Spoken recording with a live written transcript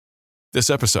This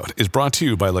episode is brought to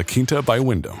you by La Quinta by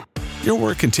Wyndham. Your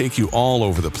work can take you all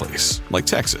over the place, like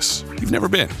Texas. You've never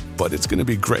been, but it's going to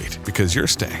be great because you're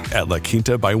staying at La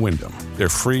Quinta by Wyndham. Their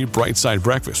free Bright Side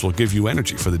breakfast will give you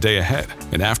energy for the day ahead.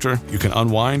 And after, you can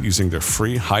unwind using their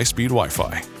free high-speed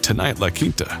Wi-Fi. Tonight, La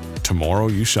Quinta. Tomorrow,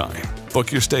 you shine.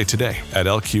 Book your stay today at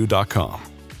LQ.com.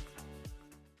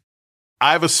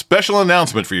 I have a special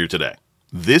announcement for you today.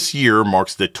 This year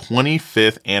marks the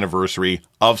 25th anniversary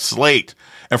of Slate.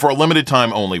 And for a limited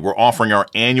time only, we're offering our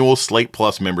annual Slate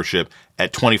Plus membership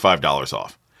at $25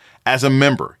 off. As a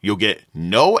member, you'll get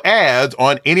no ads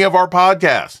on any of our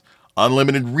podcasts,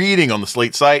 unlimited reading on the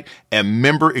Slate site, and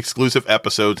member-exclusive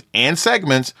episodes and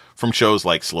segments from shows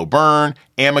like Slow Burn,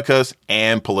 Amicus,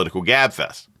 and Political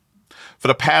Gabfest. For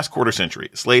the past quarter century,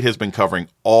 Slate has been covering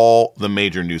all the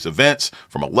major news events,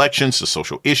 from elections to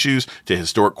social issues to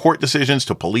historic court decisions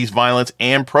to police violence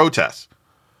and protests.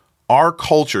 Our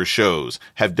culture shows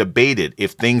have debated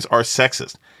if things are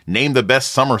sexist, named the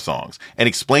best summer songs, and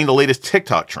explained the latest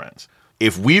TikTok trends.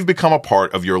 If we've become a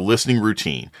part of your listening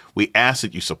routine, we ask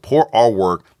that you support our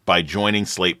work by joining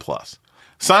Slate Plus.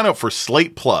 Sign up for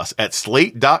Slate Plus at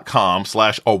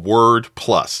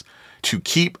slate.com/awordplus to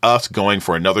keep us going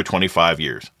for another 25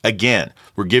 years. Again,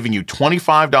 we're giving you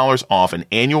 $25 off an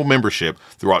annual membership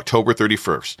through October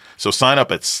 31st. So sign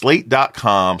up at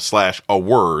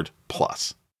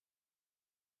slate.com/awordplus.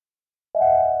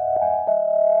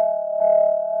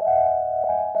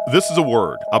 This is A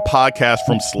Word, a podcast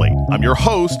from Slate. I'm your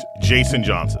host, Jason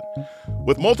Johnson.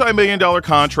 With multi-million-dollar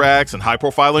contracts and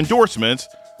high-profile endorsements,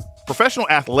 professional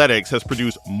athletics has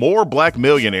produced more black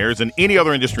millionaires than any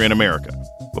other industry in America.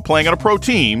 But playing on a pro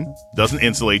team doesn't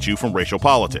insulate you from racial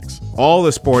politics. All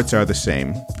the sports are the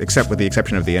same, except with the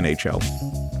exception of the NHL.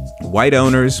 White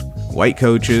owners, white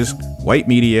coaches, white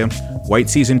media, white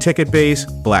season ticket base,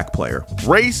 black player.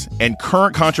 Race and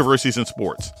current controversies in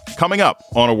sports. Coming up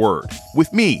on A Word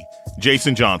with me,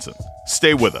 Jason Johnson.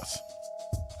 Stay with us.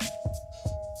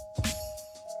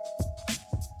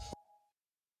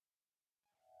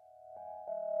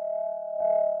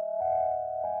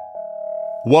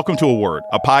 Welcome to A Word,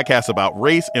 a podcast about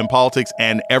race and politics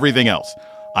and everything else.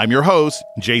 I'm your host,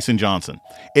 Jason Johnson.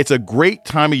 It's a great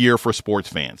time of year for sports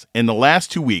fans. In the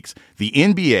last 2 weeks, the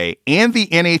NBA and the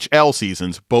NHL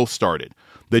seasons both started.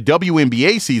 The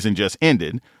WNBA season just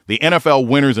ended. The NFL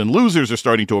winners and losers are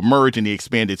starting to emerge in the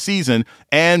expanded season,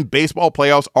 and baseball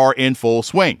playoffs are in full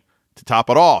swing. To top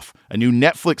it off, a new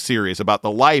Netflix series about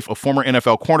the life of former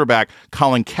NFL cornerback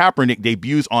Colin Kaepernick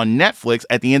debuts on Netflix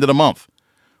at the end of the month.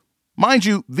 Mind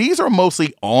you, these are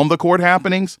mostly on-the-court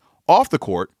happenings. Off the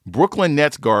court, Brooklyn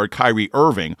Nets guard Kyrie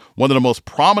Irving, one of the most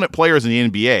prominent players in the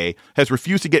NBA, has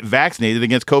refused to get vaccinated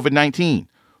against COVID-19.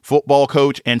 Football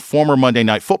coach and former Monday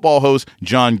Night Football host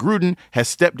John Gruden has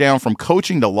stepped down from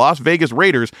coaching the Las Vegas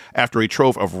Raiders after a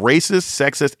trove of racist,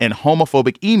 sexist, and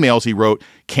homophobic emails he wrote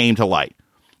came to light.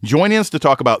 Joining us to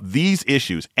talk about these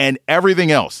issues and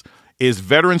everything else is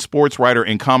veteran sports writer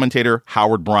and commentator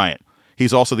Howard Bryant.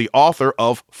 He's also the author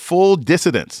of Full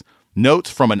Dissidence,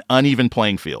 Notes from an Uneven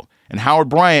Playing Field. And Howard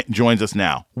Bryant joins us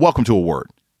now. Welcome to A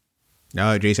Word.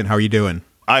 Jason, how are you doing?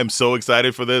 I'm so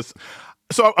excited for this.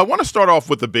 So I want to start off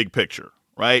with the big picture,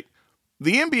 right?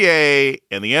 The NBA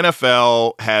and the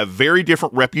NFL have very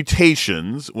different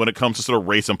reputations when it comes to sort of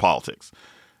race and politics.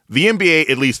 The NBA,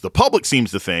 at least the public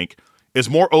seems to think, is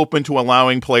more open to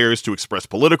allowing players to express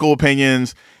political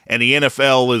opinions, and the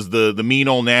NFL is the mean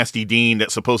old nasty dean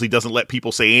that supposedly doesn't let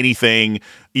people say anything,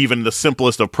 even the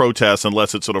simplest of protests,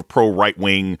 unless it's sort of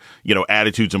pro-right-wing,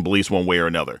 attitudes and beliefs one way or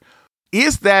another.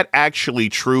 Is that actually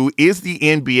true? Is the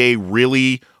NBA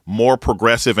really more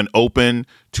progressive and open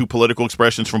to political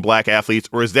expressions from black athletes,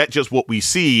 or is that just what we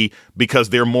see because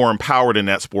they're more empowered in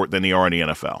that sport than they are in the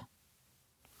NFL?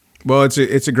 Well,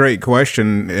 it's a great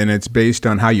question, and it's based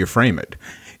on how you frame it.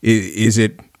 Is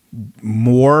it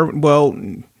more? Well,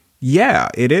 yeah,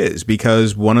 it is,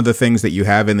 because one of the things that you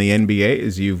have in the NBA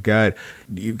is you've got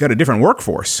a different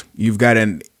workforce. You've got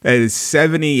a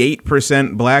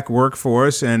 78% black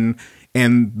workforce, and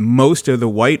most of the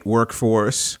white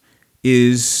workforce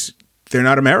they're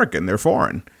not American, they're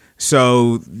foreign.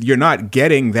 So you're not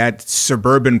getting that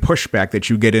suburban pushback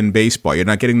that you get in baseball. You're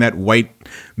not getting that white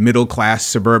middle-class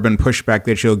suburban pushback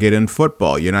that you'll get in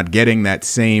football. You're not getting that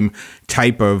same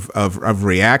type of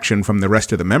reaction from the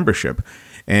rest of the membership.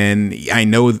 And I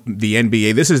know the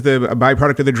NBA, this is a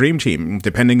byproduct of the dream team.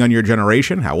 Depending on your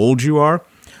generation, how old you are,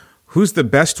 who's the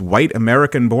best white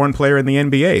American-born player in the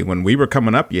NBA? When we were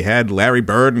coming up, you had Larry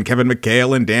Bird and Kevin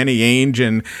McHale and Danny Ainge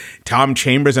and Tom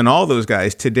Chambers and all those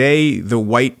guys. Today, the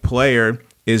white player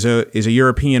is a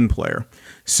European player.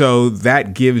 So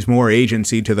that gives more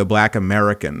agency to the Black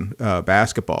American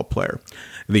basketball player.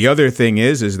 The other thing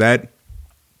is that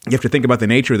you have to think about the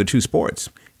nature of the two sports.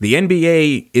 The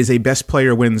NBA is a best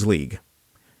player wins league,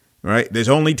 right? There's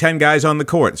only 10 guys on the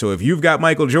court. So if you've got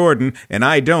Michael Jordan and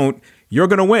I don't, you're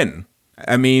going to win.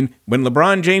 I mean, when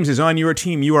LeBron James is on your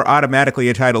team, you are automatically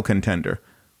a title contender.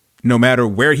 No matter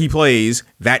where he plays,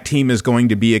 that team is going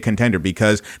to be a contender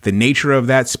because the nature of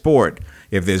that sport,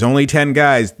 if there's only 10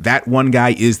 guys, that one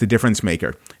guy is the difference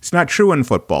maker. It's not true in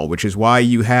football, which is why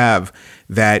you have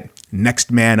that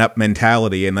next man up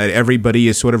mentality and that everybody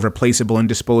is sort of replaceable and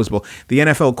disposable. The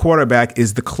NFL quarterback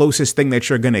is the closest thing that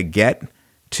you're going to get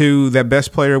to that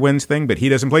best player wins thing, but he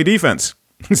doesn't play defense.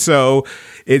 So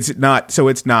it's not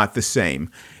the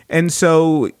same. And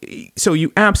so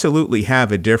you absolutely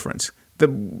have a difference.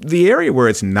 The area where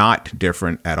it's not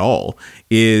different at all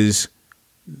is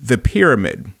the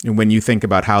pyramid when you think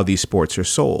about how these sports are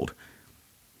sold.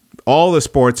 All the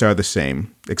sports are the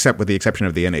same, except with the exception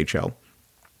of the NHL.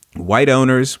 White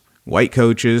owners, white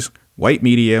coaches, white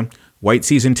media, white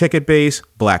season ticket base,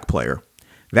 black player.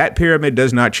 That pyramid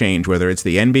does not change, whether it's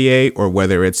the NBA or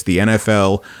whether it's the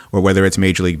NFL or whether it's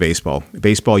Major League Baseball.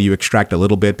 Baseball, you extract a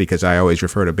little bit because I always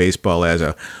refer to baseball as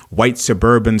a white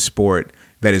suburban sport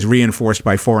that is reinforced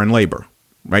by foreign labor,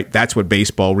 right? That's what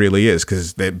baseball really is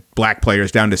because the black player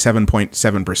is down to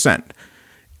 7.7%.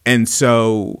 And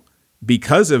so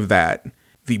because of that,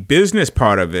 the business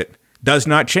part of it does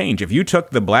not change. If you took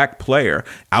the black player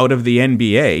out of the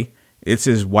NBA, it's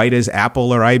as white as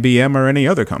Apple or IBM or any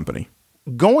other company.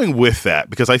 Going with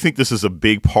that, because I think this is a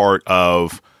big part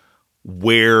of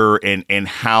where and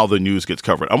how the news gets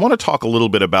covered. I want to talk a little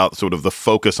bit about sort of the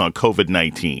focus on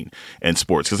COVID-19 and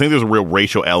sports, because I think there's a real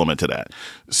racial element to that.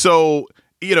 So,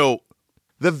 the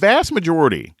vast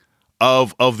majority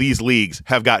of these leagues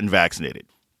have gotten vaccinated.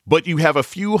 But you have a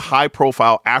few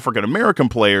high-profile African-American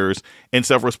players in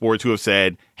several sports who have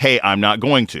said, hey, I'm not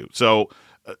going to. So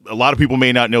a lot of people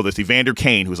may not know this. Evander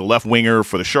Kane, who's a left winger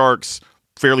for the Sharks,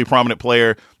 fairly prominent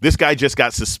player. This guy just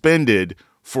got suspended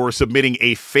for submitting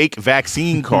a fake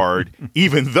vaccine card,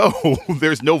 even though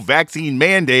there's no vaccine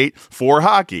mandate for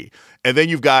hockey. And then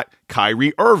you've got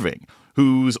Kyrie Irving,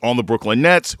 who's on the Brooklyn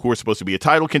Nets, who are supposed to be a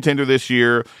title contender this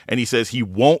year. And he says he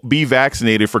won't be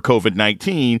vaccinated for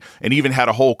COVID-19 and even had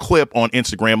a whole clip on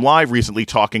Instagram Live recently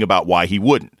talking about why he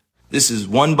wouldn't. This is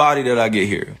one body that I get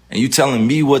here, and you telling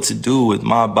me what to do with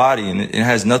my body, and it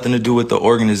has nothing to do with the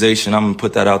organization. I'm going to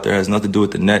put that out there. It has nothing to do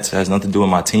with the Nets. It has nothing to do with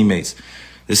my teammates.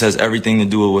 This has everything to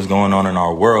do with what's going on in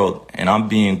our world, and I'm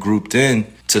being grouped in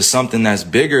to something that's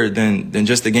bigger than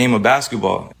just a game of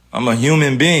basketball. I'm a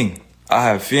human being. I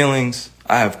have feelings.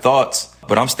 I have thoughts,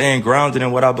 but I'm staying grounded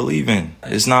in what I believe in.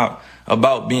 It's not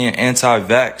about being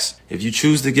anti-vax. If you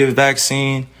choose to give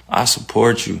vaccine, I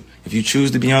support you. If you choose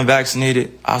to be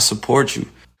unvaccinated, I support you.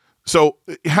 So,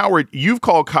 Howard, you've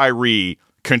called Kyrie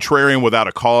contrarian without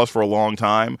a cause for a long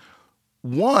time.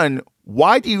 One,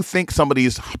 why do you think some of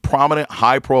these prominent,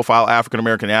 high-profile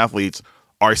African-American athletes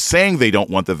are saying they don't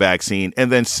want the vaccine?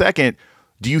 And then second,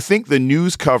 do you think the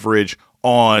news coverage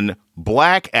on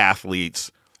black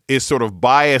athletes is sort of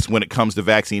biased when it comes to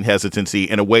vaccine hesitancy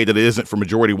in a way that it isn't for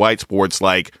majority white sports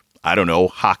like, I don't know,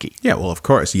 hockey? Yeah, well, of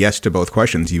course. Yes to both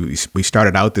questions. We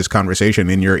started out this conversation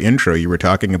in your intro. You were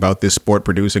talking about this sport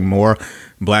producing more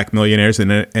black millionaires than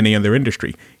any other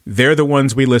industry. They're the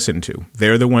ones we listen to.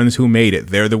 They're the ones who made it.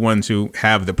 They're the ones who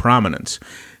have the prominence.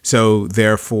 So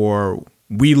therefore,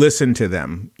 we listen to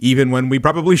them, even when we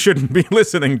probably shouldn't be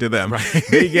listening to them. Right.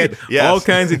 They get Yes. all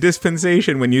kinds of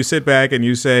dispensation when you sit back and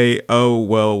you say, "Oh,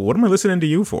 well, what am I listening to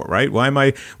you for?" Right? Why am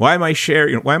I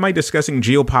sharing? Why am I discussing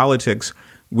geopolitics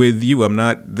with you?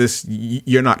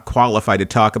 You're not qualified to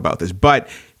talk about this. But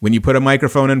when you put a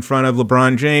microphone in front of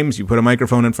LeBron James, you put a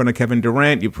microphone in front of Kevin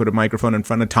Durant, you put a microphone in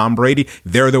front of Tom Brady,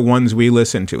 they're the ones we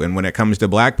listen to. And when it comes to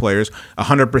black players,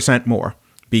 100% more,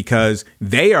 because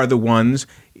they are the ones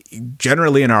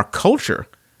generally in our culture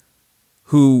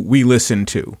who we listen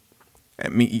to. I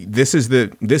mean, this is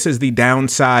the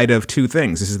downside of two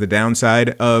things. This is the downside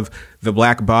of the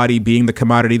black body being the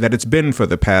commodity that it's been for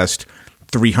the past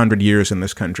 300 years in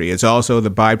this country. It's also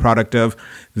the byproduct of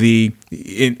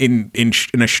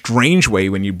in a strange way,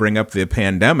 when you bring up the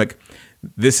pandemic,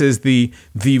 this is the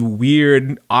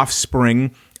weird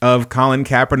offspring of Colin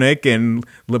Kaepernick and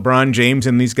LeBron James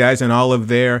and these guys and all of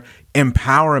their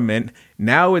empowerment.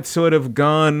 Now it's sort of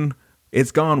gone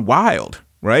wild,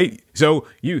 right? So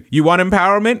you want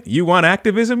empowerment, you want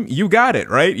activism, you got it,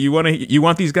 right? You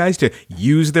want these guys to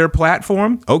use their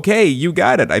platform? Okay, you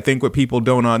got it. I think what people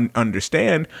don't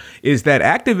understand is that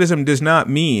activism does not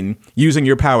mean using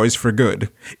your powers for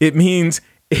good. It means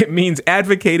It means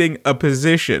advocating a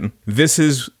position. This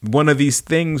is one of these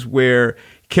things where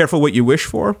careful what you wish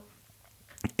for.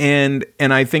 And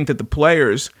I think that the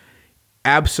players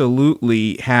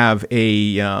absolutely have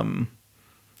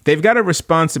they've got a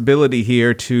responsibility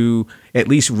here to at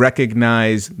least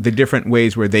recognize the different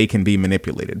ways where they can be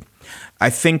manipulated. I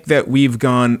think that we've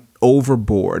gone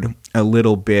overboard a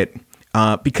little bit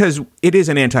because it is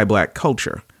an anti-black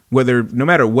culture. No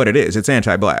matter what it is, it's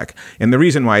anti-black. And the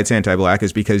reason why it's anti-black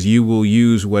is because you will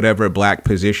use whatever black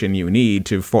position you need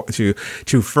to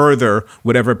further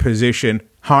whatever position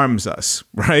harms us,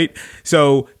 right?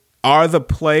 So are the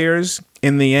players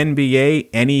in the NBA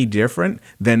any different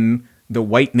than the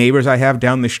white neighbors I have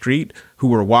down the street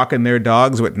who are walking their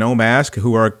dogs with no mask,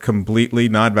 who are completely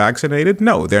not vaccinated?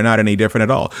 No, they're not any different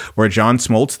at all. Or John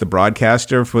Smoltz, the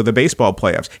broadcaster for the baseball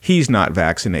playoffs, he's not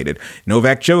vaccinated.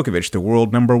 Novak Djokovic, the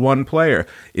world number one player,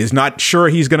 is not sure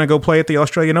he's going to go play at the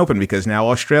Australian Open because now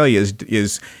Australia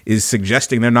is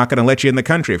suggesting they're not going to let you in the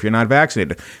country if you're not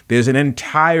vaccinated. There's an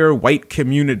entire white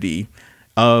community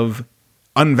of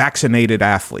unvaccinated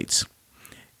athletes.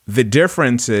 The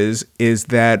difference is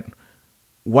that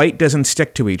white doesn't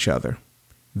stick to each other.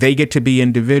 They get to be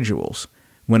individuals.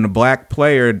 When a black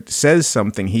player says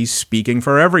something, he's speaking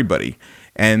for everybody.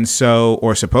 And so,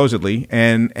 or supposedly,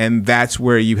 and that's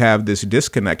where you have this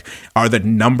disconnect. Are the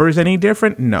numbers any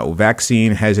different? No.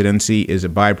 Vaccine hesitancy is a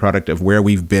byproduct of where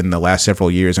we've been the last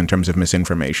several years in terms of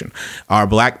misinformation. Are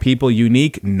black people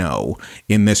unique? No,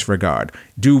 in this regard.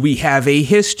 Do we have a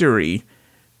history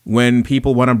when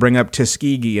people want to bring up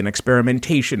Tuskegee and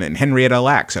experimentation and Henrietta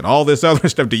Lacks and all this other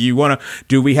stuff?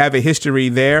 Do we have a history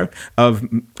there of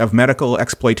medical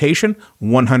exploitation?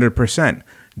 100%.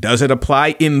 Does it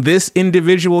apply in this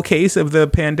individual case of the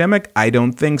pandemic? I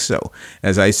don't think so.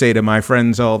 As I say to my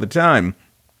friends all the time,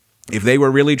 if they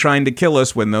were really trying to kill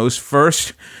us when those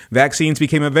first vaccines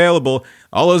became available,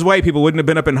 all those white people wouldn't have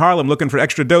been up in Harlem looking for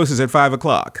extra doses at 5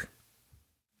 o'clock.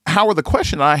 Howard, the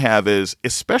question I have is,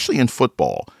 especially in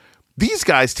football, these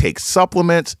guys take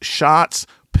supplements, shots,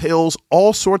 pills,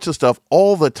 all sorts of stuff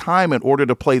all the time in order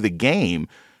to play the game.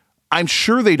 I'm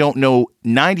sure they don't know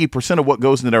 90% of what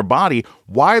goes into their body.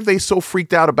 Why are they so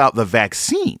freaked out about the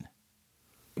vaccine?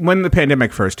 When the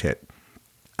pandemic first hit,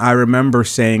 I remember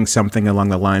saying something along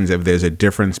the lines of there's a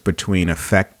difference between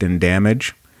effect and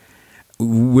damage.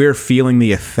 We're feeling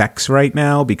the effects right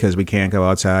now because we can't go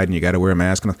outside and you got to wear a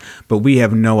mask, but we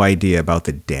have no idea about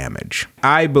the damage.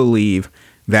 I believe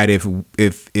that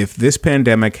if this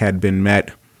pandemic had been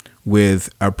met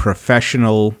with a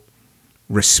professional,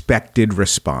 respected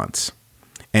response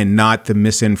and not the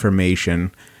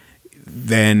misinformation,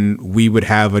 then we would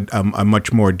have a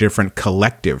much more different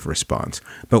collective response.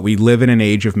 But we live in an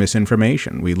age of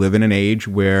misinformation. We live in an age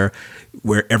where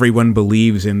everyone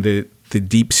believes in the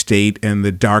deep state and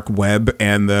the dark web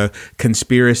and the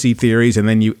conspiracy theories, and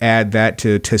then you add that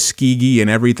to Tuskegee and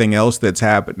everything else that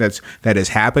has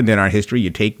happened in our history. You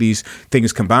take these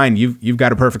things combined, you've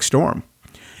got a perfect storm.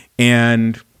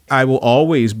 And I will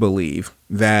always believe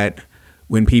that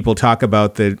when people talk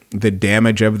about the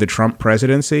damage of the Trump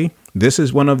presidency, this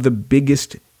is one of the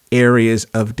biggest areas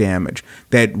of damage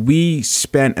that we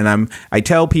spent. And I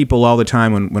tell people all the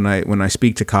time when I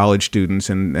speak to college students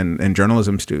and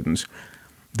journalism students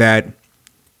that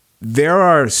there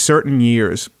are certain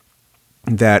years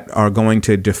that are going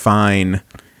to define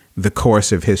the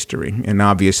course of history. And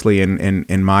obviously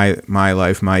in my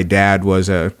life, my dad was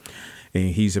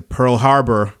he's of the Pearl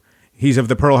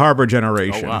Harbor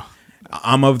generation. Oh, wow.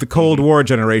 I'm of the Cold War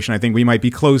generation. I think we might be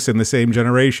close in the same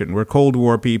generation. We're Cold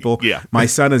War people. Yeah. My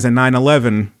son is a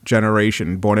 9/11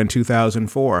 generation, born in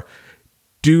 2004.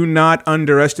 Do not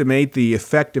underestimate the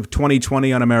effect of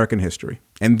 2020 on American history.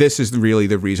 And this is really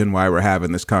the reason why we're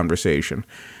having this conversation,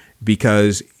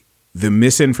 because the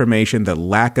misinformation, the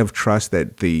lack of trust,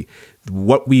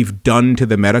 what we've done to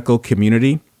the medical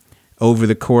community over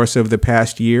the course of the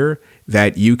past year,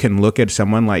 that you can look at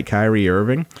someone like Kyrie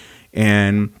Irving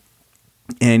and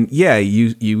yeah,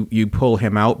 you pull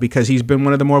him out because he's been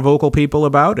one of the more vocal people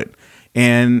about it.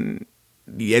 And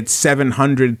it's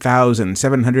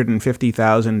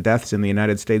 750,000 deaths in the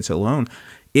United States alone.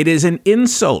 It is an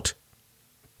insult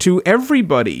to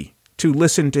everybody to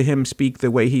listen to him speak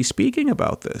the way he's speaking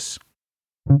about this.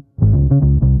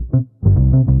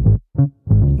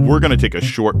 We're going to take a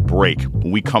short break.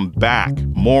 When we come back,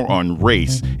 more on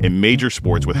race in major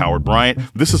sports with Howard Bryant.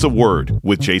 This is A Word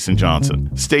with Jason Johnson.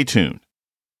 Stay tuned.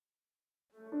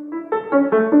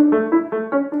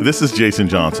 This is Jason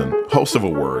Johnson, host of A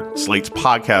Word, Slate's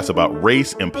podcast about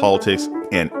race and politics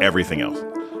and everything else.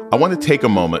 I want to take a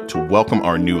moment to welcome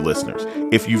our new listeners.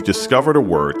 If you've discovered a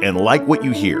word and like what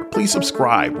you hear, please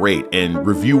subscribe, rate, and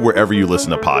review wherever you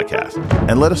listen to podcasts.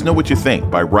 And let us know what you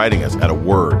think by writing us at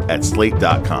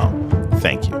aword@slate.com.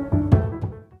 Thank you.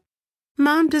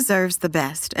 Mom deserves the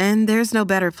best, and there's no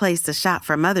better place to shop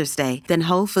for Mother's Day than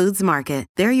Whole Foods Market.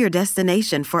 They're your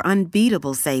destination for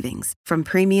unbeatable savings, from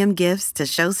premium gifts to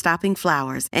show-stopping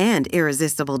flowers and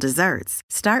irresistible desserts.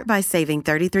 Start by saving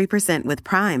 33% with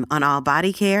Prime on all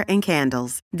body care and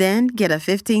candles. Then get a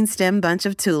 15-stem bunch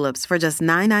of tulips for just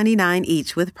 $9.99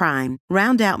 each with Prime.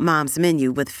 Round out Mom's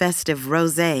menu with festive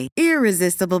rosé,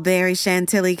 irresistible berry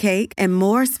chantilly cake, and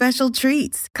more special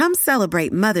treats. Come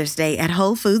celebrate Mother's Day at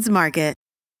Whole Foods Market.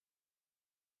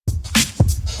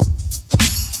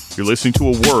 You're listening to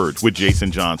A Word with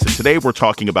Jason Johnson. Today, we're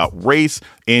talking about race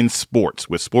in sports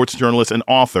with sports journalist and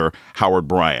author Howard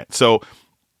Bryant. So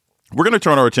we're going to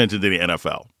turn our attention to the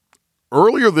NFL.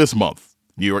 Earlier this month,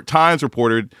 New York Times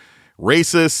reported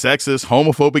racist, sexist,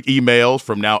 homophobic emails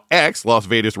from now ex-Las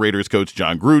Vegas Raiders coach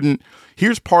Jon Gruden.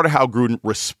 Here's part of how Gruden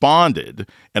responded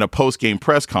in a post-game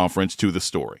press conference to the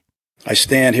story. I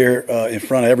stand here in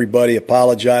front of everybody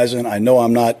apologizing. I know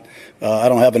I'm not, I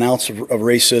don't have an ounce of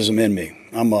racism in me.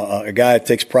 I'm a guy that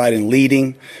takes pride in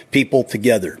leading people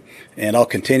together, and I'll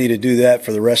continue to do that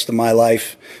for the rest of my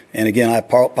life. And again, I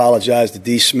apologize to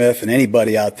D. Smith and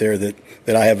anybody out there that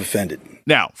I have offended.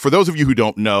 Now, for those of you who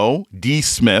don't know, D.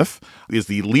 Smith is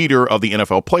the leader of the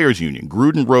NFL Players Union.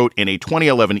 Gruden wrote in a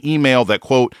 2011 email that,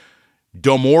 quote,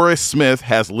 "DeMaurice Smith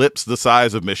has lips the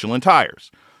size of Michelin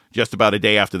tires." Just about a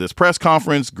day after this press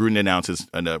conference, Gruden announces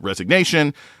a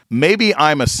resignation. Maybe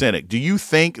I'm a cynic. Do you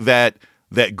think that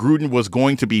Gruden was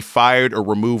going to be fired or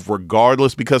removed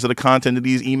regardless because of the content of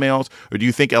these emails? Or do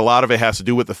you think a lot of it has to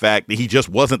do with the fact that he just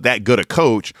wasn't that good a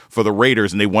coach for the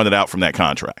Raiders and they wanted out from that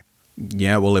contract?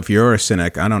 Yeah, well, if you're a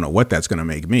cynic, I don't know what that's going to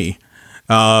make me,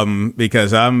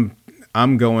 because I'm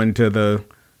going to the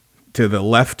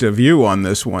left of you on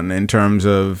this one in terms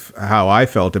of how I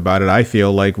felt about it. I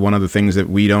feel like one of the things that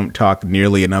we don't talk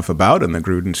nearly enough about in the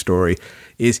Gruden story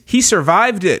is he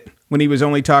survived it when he was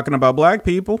only talking about black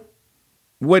people.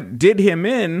 What did him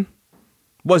in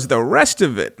was the rest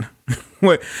of it.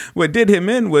 What did him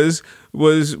in was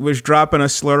dropping a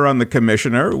slur on the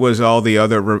commissioner, was all the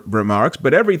other remarks,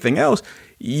 but everything else,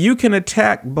 you can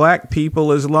attack black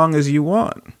people as long as you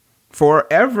want,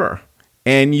 forever,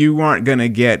 and you aren't going to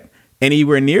get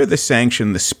anywhere near the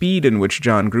sanction, the speed in which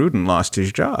Jon Gruden lost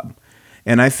his job.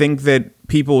 And I think that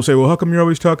people will say, well, how come you're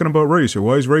always talking about race, or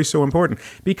why is race so important?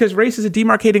 Because race is a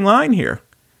demarcating line here.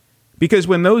 Because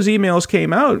when those emails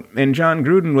came out and Jon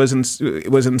Gruden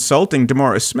was insulting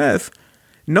DeMaurice Smith,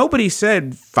 nobody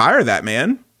said, fire that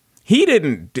man. He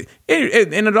didn't.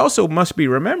 And it also must be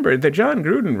remembered that Jon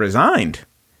Gruden resigned.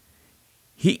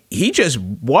 He just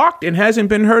walked and hasn't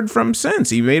been heard from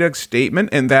since. He made a statement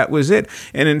and that was it.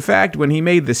 And in fact, when he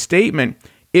made the statement,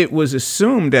 it was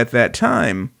assumed at that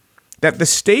time that the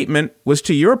statement was,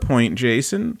 to your point,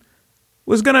 Jason,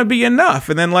 was going to be enough.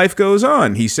 And then life goes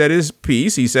on. He said his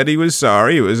piece. He said he was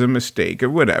sorry. It was a mistake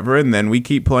or whatever. And then we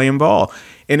keep playing ball.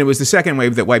 And it was the second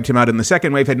wave that wiped him out. And the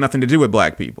second wave had nothing to do with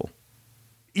black people.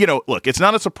 You know, look, it's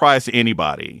not a surprise to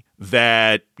anybody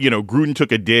that, Gruden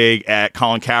took a dig at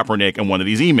Colin Kaepernick in one of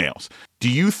these emails. Do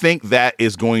you think that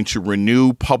is going to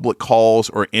renew public calls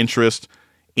or interest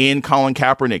in Colin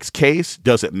Kaepernick's case?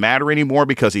 Does it matter anymore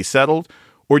because he settled?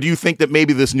 Or do you think that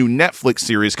maybe this new Netflix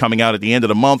series coming out at the end of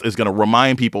the month is going to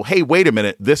remind people, hey, wait a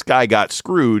minute, this guy got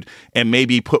screwed, and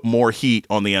maybe put more heat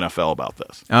on the NFL about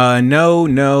this?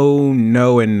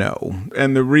 No, and no.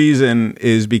 And the reason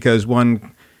is because,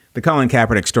 one, the Colin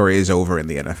Kaepernick story is over in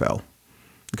the NFL.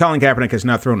 Colin Kaepernick has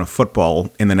not thrown a football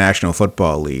in the National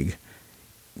Football League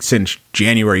since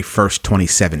January 1st,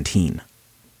 2017.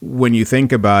 When you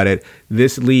think about it,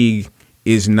 this league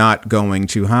is not going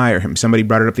to hire him. Somebody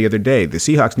brought it up the other day. The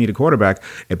Seahawks need a quarterback,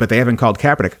 but they haven't called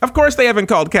Kaepernick. Of course they haven't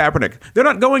called Kaepernick. They're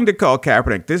not going to call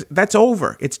Kaepernick. That's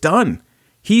over. It's done.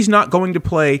 He's not going to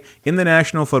play in the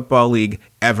National Football League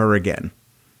ever again.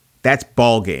 That's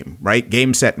ball game, right?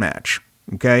 Game, set, match.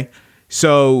 Okay?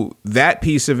 So that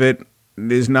piece of it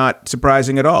is not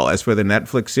surprising at all. As for the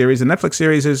Netflix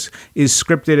series is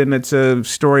scripted, and it's a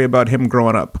story about him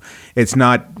growing up. It's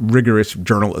not rigorous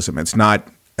journalism. It's not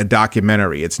a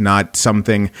documentary. It's not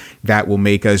something that will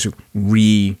make us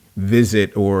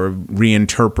revisit or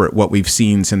reinterpret what we've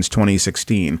seen since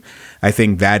 2016. I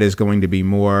think that is going to be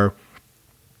more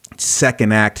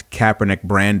second act Kaepernick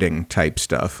branding type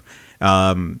stuff.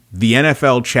 The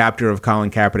NFL chapter of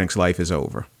Colin Kaepernick's life is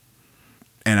over.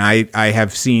 And I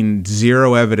have seen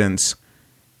zero evidence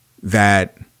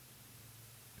that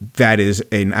that is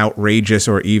an outrageous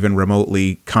or even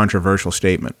remotely controversial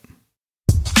statement.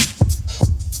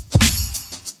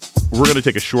 We're going to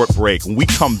take a short break. When we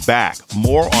come back,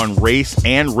 more on race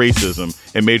and racism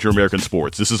in major American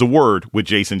sports. This is A Word with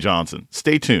Jason Johnson.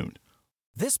 Stay tuned.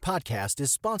 This podcast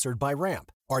is sponsored by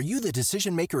Ramp. Are you the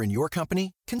decision maker in your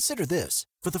company? Consider this.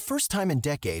 For the first time in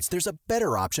decades, there's a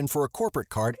better option for a corporate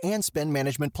card and spend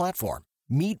management platform.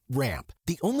 Meet Ramp,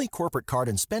 the only corporate card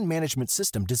and spend management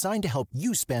system designed to help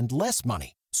you spend less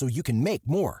money so you can make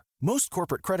more. Most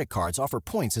corporate credit cards offer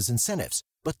points as incentives,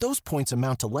 but those points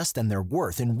amount to less than their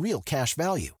worth in real cash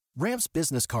value. Ramp's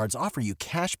business cards offer you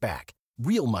cash back,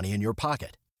 real money in your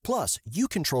pocket. Plus, you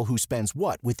control who spends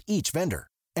what with each vendor.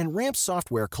 And Ramp's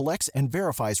software collects and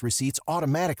verifies receipts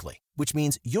automatically, which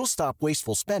means you'll stop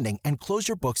wasteful spending and close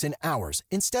your books in hours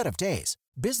instead of days.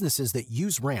 Businesses that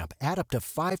use Ramp add up to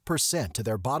 5% to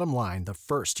their bottom line the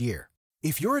first year.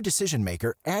 If you're a decision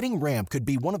maker, adding Ramp could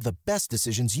be one of the best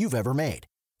decisions you've ever made.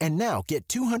 And now get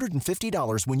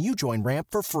 $250 when you join Ramp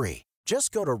for free.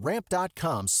 Just go to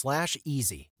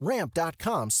ramp.com/easy.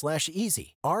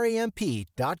 Ramp.com/easy.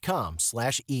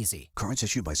 RAMP.com/easy. Cards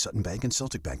issued by Sutton Bank and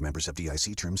Celtic Bank, members of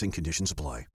FDIC. Terms and conditions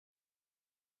apply.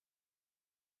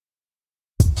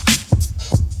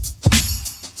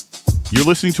 You're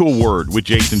listening to A Word with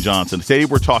Jason Johnson. Today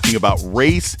we're talking about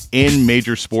race in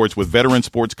major sports with veteran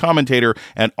sports commentator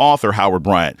and author Howard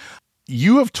Bryant.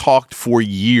 You have talked for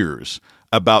years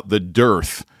about the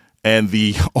dearth and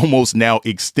the almost now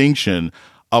extinction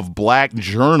of black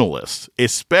journalists,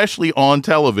 especially on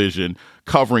television,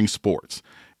 covering sports.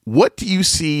 What do you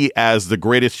see as the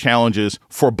greatest challenges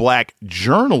for black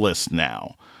journalists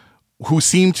now, who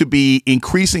seem to be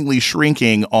increasingly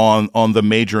shrinking on the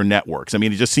major networks? I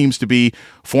mean, it just seems to be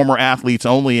former athletes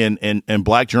only and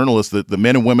black journalists, the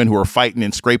men and women who are fighting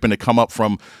and scraping to come up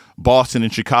from Boston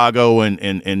and Chicago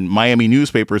and Miami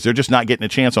newspapers. They're just not getting a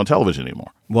chance on television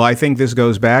anymore. Well, I think this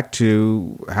goes back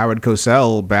to Howard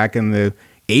Cosell back in the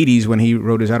 80s when he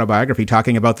wrote his autobiography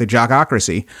talking about the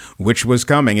jockocracy, which was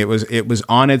coming. It was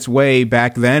on its way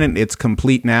back then, and it's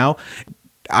complete now.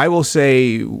 I will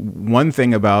say one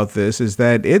thing about this is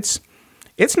that it's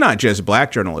not just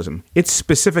black journalism. It's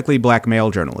specifically black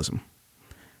male journalism.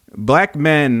 Black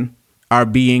men are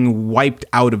being wiped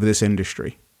out of this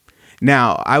industry.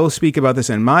 Now, I will speak about this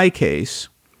in my case.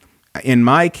 In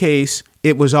my case,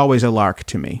 it was always a lark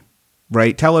to me,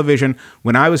 right? Television,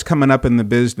 when I was coming up in the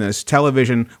business,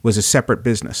 television was a separate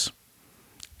business.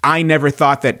 I never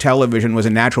thought that television was a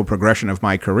natural progression of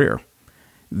my career.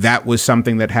 That was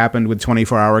something that happened with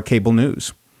 24-hour cable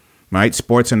news, right?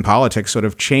 Sports and politics sort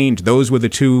of changed. Those were the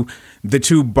two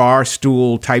bar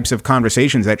stool types of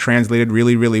conversations that translated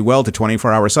really, really well to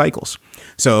 24-hour cycles.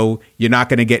 So you're not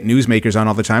going to get newsmakers on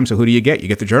all the time. So who do you get? You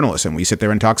get the journalists, and we sit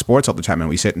there and talk sports all the time, and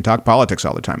we sit and talk politics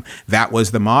all the time. That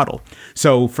was the model.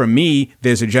 So for me,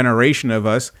 there's a generation of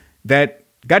us that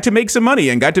got to make some money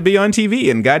and got to be on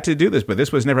TV and got to do this, but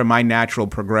this was never my natural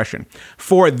progression.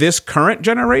 For this current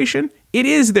generation, it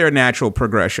is their natural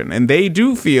progression, and they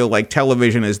do feel like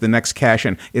television is the next cash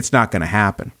in. It's not going to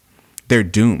happen. They're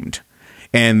doomed,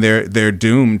 and they're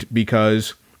doomed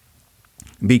because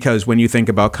when you think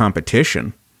about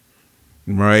competition,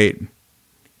 right,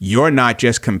 you're not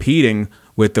just competing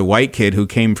with the white kid who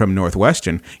came from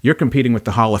Northwestern. You're competing with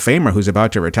the Hall of Famer who's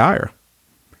about to retire.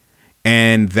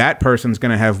 And that person's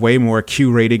going to have way more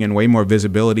Q rating and way more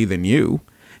visibility than you.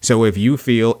 So if you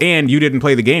feel, and you didn't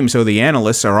play the game, so the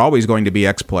analysts are always going to be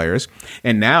ex-players.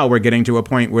 And now we're getting to a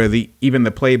point where even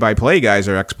the play-by-play guys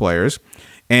are ex-players,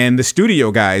 and the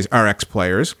studio guys are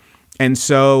ex-players. And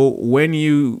so when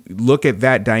you look at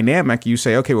that dynamic, you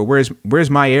say, okay, well, where's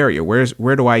my area?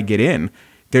 Where do I get in?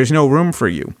 There's no room for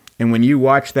you. And when you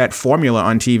watch that formula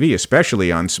on TV,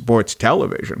 especially on sports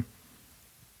television,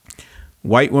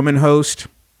 white woman host,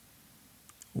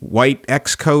 white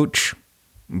ex-coach,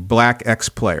 black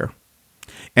ex-player.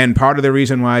 And part of the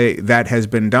reason why that has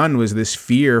been done was this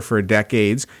fear for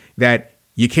decades that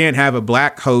you can't have a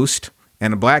black host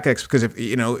and a black ex, because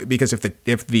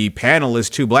if the panel is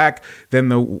too black, then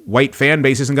the white fan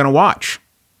base isn't going to watch.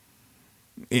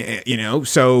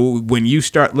 So when you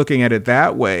start looking at it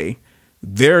that way,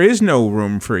 there is no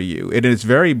room for you. It is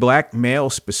very black male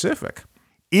specific.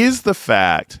 Is the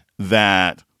fact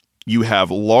that you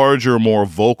have larger, more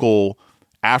vocal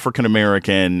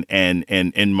African-American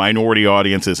and minority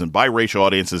audiences and biracial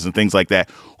audiences and things like that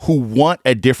who want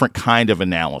a different kind of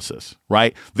analysis,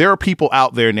 right? There are people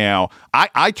out there now.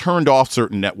 I turned off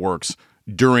certain networks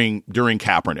during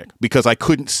Kaepernick because I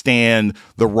couldn't stand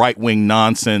the right-wing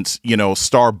nonsense,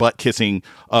 star butt kissing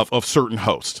of certain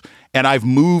hosts. And I've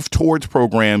moved towards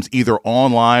programs either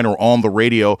online or on the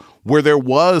radio where there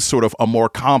was sort of a more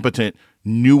competent,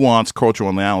 nuanced cultural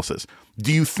analysis.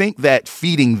 Do you think that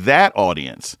feeding that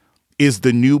audience is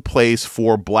the new place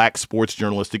for black sports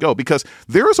journalists to go? Because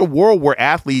there is a world where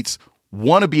athletes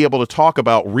want to be able to talk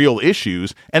about real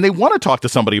issues, and they want to talk to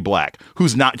somebody black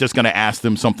who's not just going to ask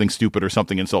them something stupid or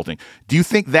something insulting. Do you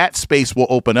think that space will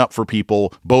open up for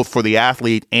people, both for the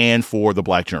athlete and for the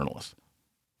black journalist?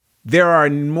 There are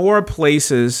more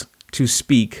places to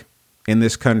speak in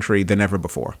this country than ever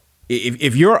before.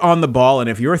 If you're on the ball and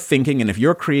if you're thinking and if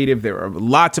you're creative, there are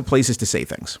lots of places to say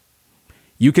things.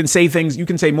 You can say things, you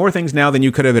can say more things now than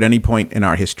you could have at any point in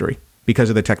our history because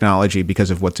of the technology,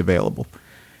 because of what's available.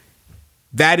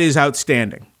 That is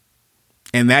outstanding.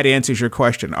 And that answers your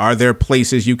question. Are there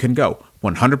places you can go?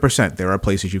 100% there are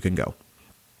places you can go.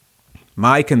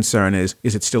 My concern is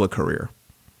it still a career?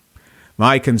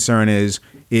 My concern is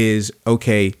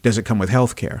okay, does it come with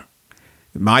health care?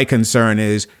 My concern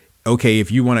is, okay,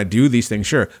 if you want to do these things,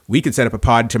 sure, we could set up a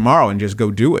pod tomorrow and just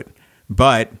go do it.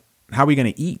 But how are we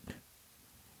going to eat?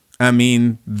 I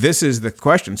mean, this is the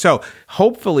question. So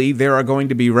hopefully there are going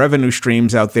to be revenue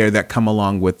streams out there that come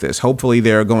along with this. Hopefully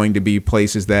there are going to be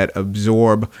places that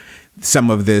absorb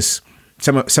some of this,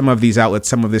 some of these outlets,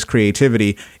 some of this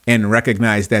creativity, and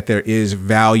recognize that there is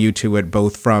value to it,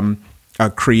 both from a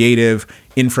creative,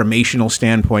 informational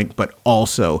standpoint, but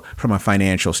also from a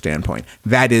financial standpoint.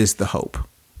 That is the hope.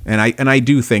 And I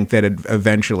do think that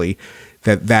eventually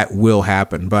that will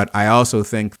happen. But I also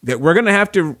think that we're going to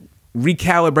have to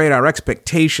recalibrate our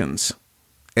expectations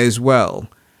as well.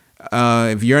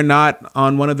 If you're not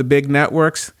on one of the big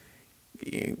networks,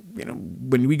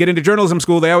 when we get into journalism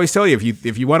school, they always tell you,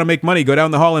 if you want to make money, go down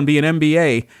the hall and be an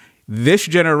MBA. This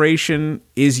generation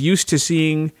is used to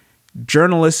seeing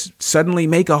journalists suddenly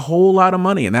make a whole lot of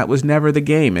money, and that was never the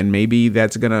game. And maybe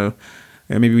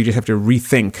maybe we just have to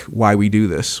rethink why we do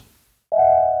this.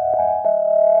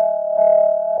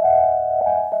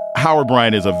 Howard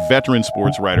Bryant is a veteran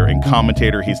sports writer and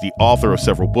commentator. He's the author of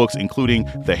several books, including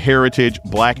The Heritage,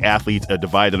 Black Athletes, A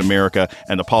Divided America,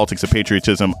 and The Politics of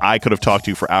Patriotism. I could have talked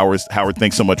to you for hours. Howard,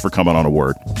 thanks so much for coming on A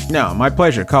Word. No, my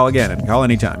pleasure. Call again and call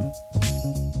anytime.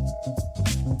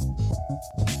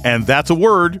 And that's A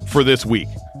Word for this week.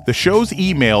 The show's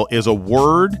email is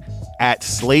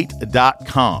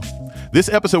aword@slate.com. This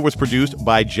episode was produced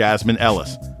by Jasmine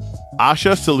Ellis.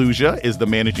 Asha Saluja is the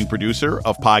managing producer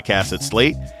of podcasts at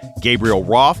Slate. Gabriel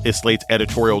Roth is Slate's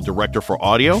editorial director for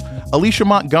audio. Alicia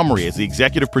Montgomery is the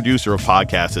executive producer of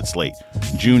podcasts at Slate.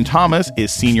 June Thomas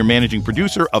is senior managing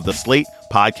producer of the Slate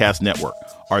Podcast Network.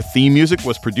 Our theme music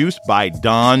was produced by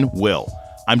Don Will.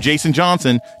 I'm Jason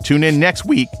Johnson. Tune in next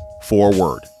week for A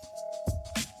Word.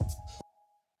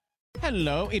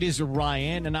 Hello, it is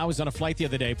Ryan, and I was on a flight the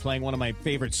other day playing one of my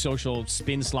favorite social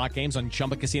spin slot games on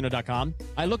ChumbaCasino.com.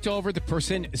 I looked over the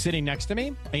person sitting next to me,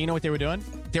 and you know what they were doing?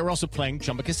 They were also playing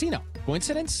Chumba Casino.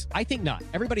 Coincidence? I think not.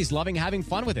 Everybody's loving having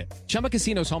fun with it. Chumba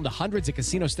Casino is home to hundreds of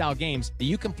casino-style games that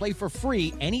you can play for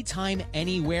free anytime,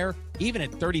 anywhere, even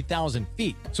at 30,000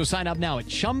 feet. So sign up now at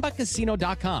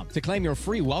ChumbaCasino.com to claim your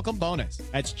free welcome bonus.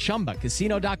 That's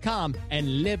ChumbaCasino.com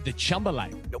and live the Chumba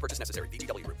life. No purchase necessary.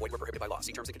 VGW. Void where prohibited by law.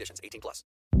 See terms and conditions. 18+.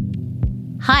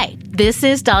 Hi, this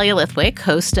is Dahlia Lithwick,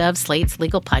 host of Slate's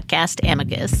legal podcast,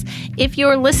 Amicus. If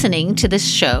you're listening to this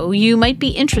show, you might be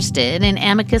interested in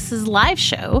Amicus's live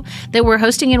show that we're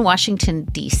hosting in Washington,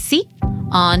 D.C.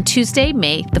 on Tuesday,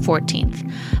 May the 14th.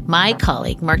 My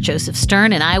colleague, Mark Joseph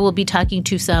Stern, and I will be talking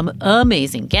to some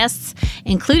amazing guests,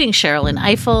 including Sherrilyn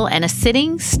Ifill and a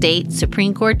sitting state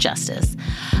Supreme Court justice,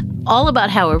 all about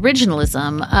how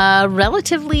originalism, a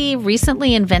relatively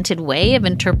recently invented way of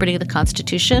interpreting the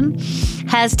Constitution,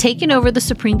 has taken over the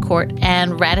Supreme Court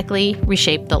and radically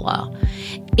reshaped the law.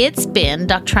 It's been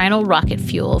doctrinal rocket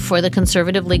fuel for the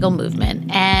conservative legal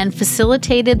movement and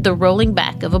facilitated the rolling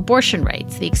back of abortion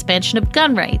rights, the expansion of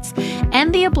gun rights,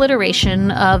 and the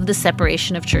obliteration of the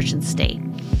separation of church and state.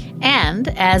 And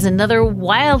as another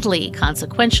wildly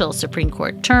consequential Supreme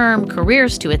Court term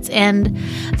careers to its end,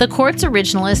 the court's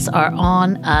originalists are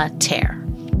on a tear.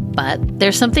 But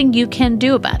there's something you can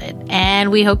do about it, and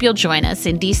we hope you'll join us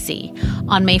in D.C.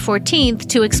 on May 14th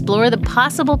to explore the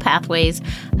possible pathways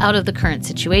out of the current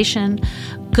situation.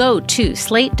 Go to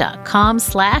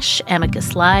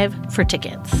slate.com/amicuslive for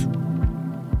tickets.